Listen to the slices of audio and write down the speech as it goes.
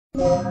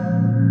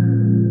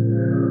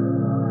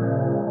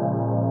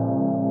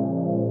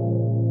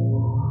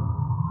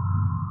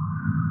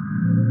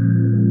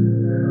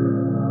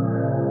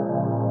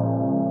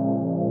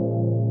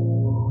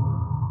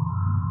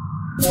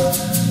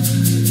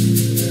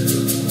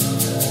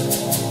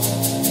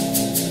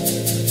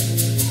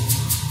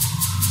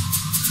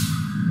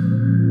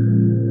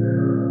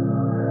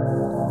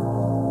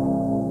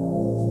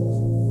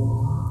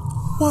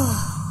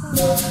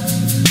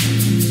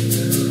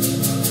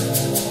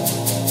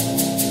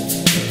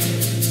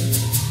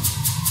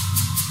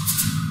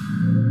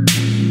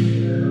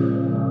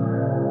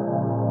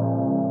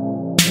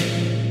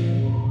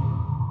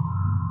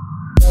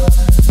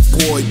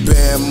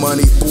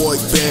boy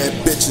band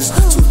bitches.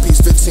 2-piece,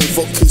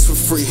 15, 4 keys for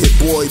free, hit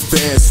boy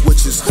band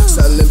switches.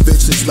 Selling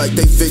bitches like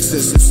they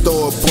vixens and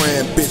store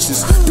brand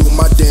bitches. Do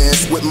my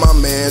dance with my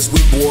mans, we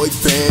boy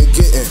band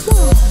getting.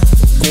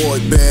 Boy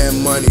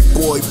band money,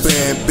 boy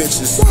band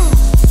bitches.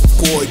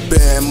 Boy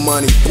band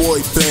money,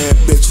 boy band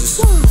bitches.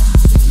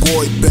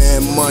 Boy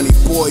band money,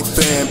 boy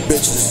band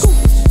bitches.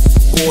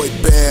 Boy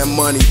band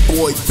money,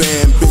 boy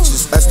band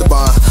bitches.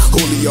 Esteban,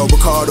 Julio,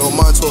 Ricardo,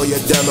 Montoya,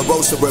 De La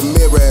Rosa,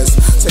 Ramirez.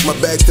 Take my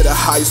bags to the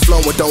highest floor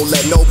and don't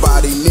let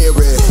nobody near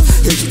it.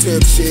 Here's your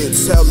tip shit,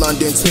 tell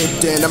London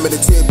tipped in. I'm in the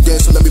tip den,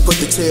 so let me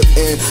put the tip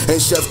in. In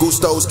Chef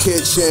Gusto's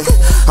kitchen.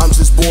 I'm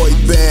just boy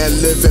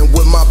band, living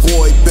with my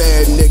boy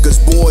band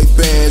niggas. Boy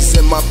bands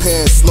in my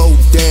pants, slow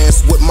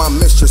dance with my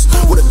mistress.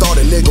 Would've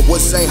thought a nigga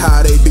would say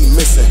how they be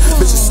missing.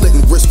 Bitches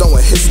slitting wrist,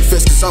 throwing hissy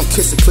fists, cause I'm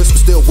kissing clips, but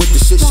still with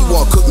the shit. She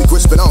wanna cook me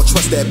grits, but I don't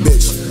trust that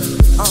bitch.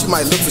 She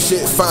might look for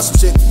shit, find some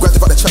shit, grab the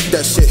to chuck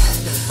that shit.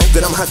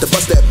 Then I'ma have to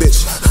bust that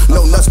bitch.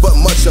 No nuts but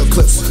much of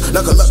clips.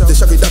 Knuckle up, then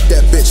shucky duck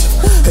that bitch.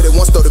 Hit it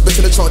once, throw the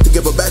bitch in the trunk to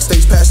give her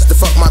backstage passes to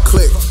fuck my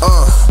clique.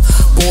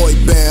 Boy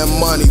band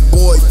money,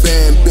 boy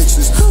band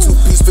bitches.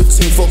 2-piece,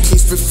 15, 4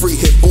 keys for free,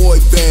 hit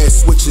boy band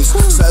switches.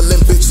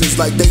 Selling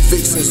bitches like they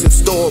vixens and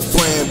store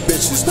brand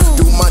bitches.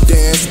 Do my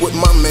dance with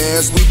my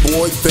mans, we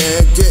boy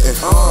band getting.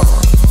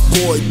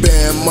 Boy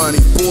band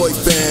money, boy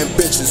band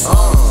bitches.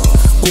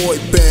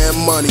 Boy band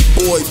money,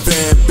 boy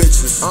band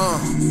bitches.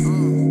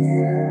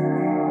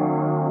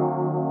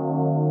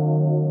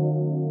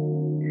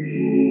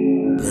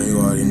 Man, you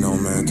already know,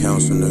 man.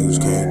 Council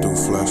niggas can't do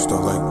flex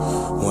stuff like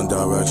One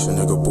Direction,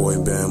 nigga. Boy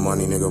band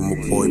money, nigga.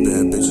 Boy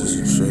band bitches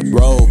and shit.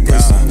 Roll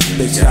pussy,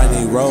 bitch, I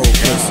need roll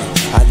pussy.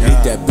 I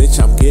need that bitch,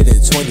 I'm getting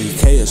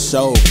 20K a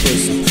show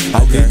pussy.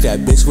 I need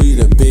that bitch, we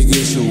the big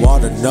issue, all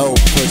the no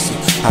pussy.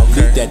 I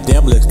need that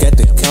damn look at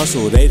the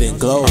council, they didn't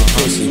glow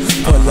pussy.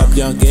 Pull up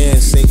young and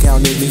sing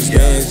counting these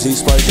bands,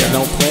 these spurgeon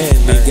don't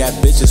plan. They got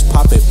bitches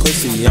popping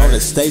pussy on the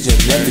stage and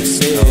never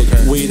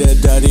said we the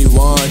dirty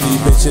one,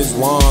 these bitches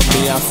want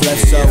me. I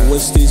flex up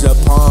whiskeys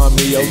upon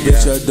me, your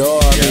bitch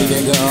adore me,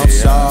 nigga, I'm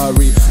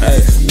sorry.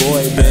 Hey,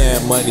 boy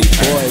band money,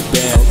 boy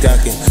band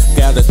ducking.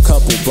 Got a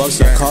couple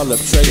bucks, I call up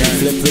trading,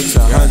 flip it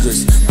to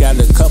hundreds. Got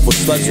a couple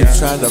sluts who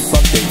tryna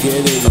fuck to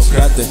get it. It's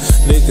nothing.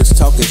 Niggas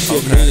talking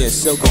shit, me and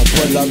Silk gon'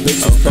 pull up,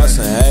 bitches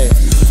bustin'. Hey,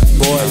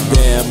 boy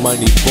band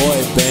money,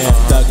 boy band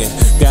thuggin'.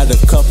 Got a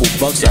couple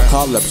bucks, I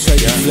call up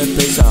trading, flip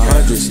it to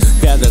hundreds.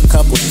 Got a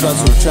couple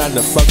sluts who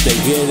tryna fuck to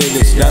get it.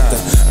 It's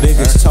nothing.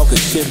 Niggas talking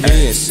shit,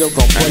 me and Silk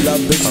gon' pull up,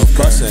 bitches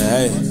bustin'.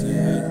 Hey.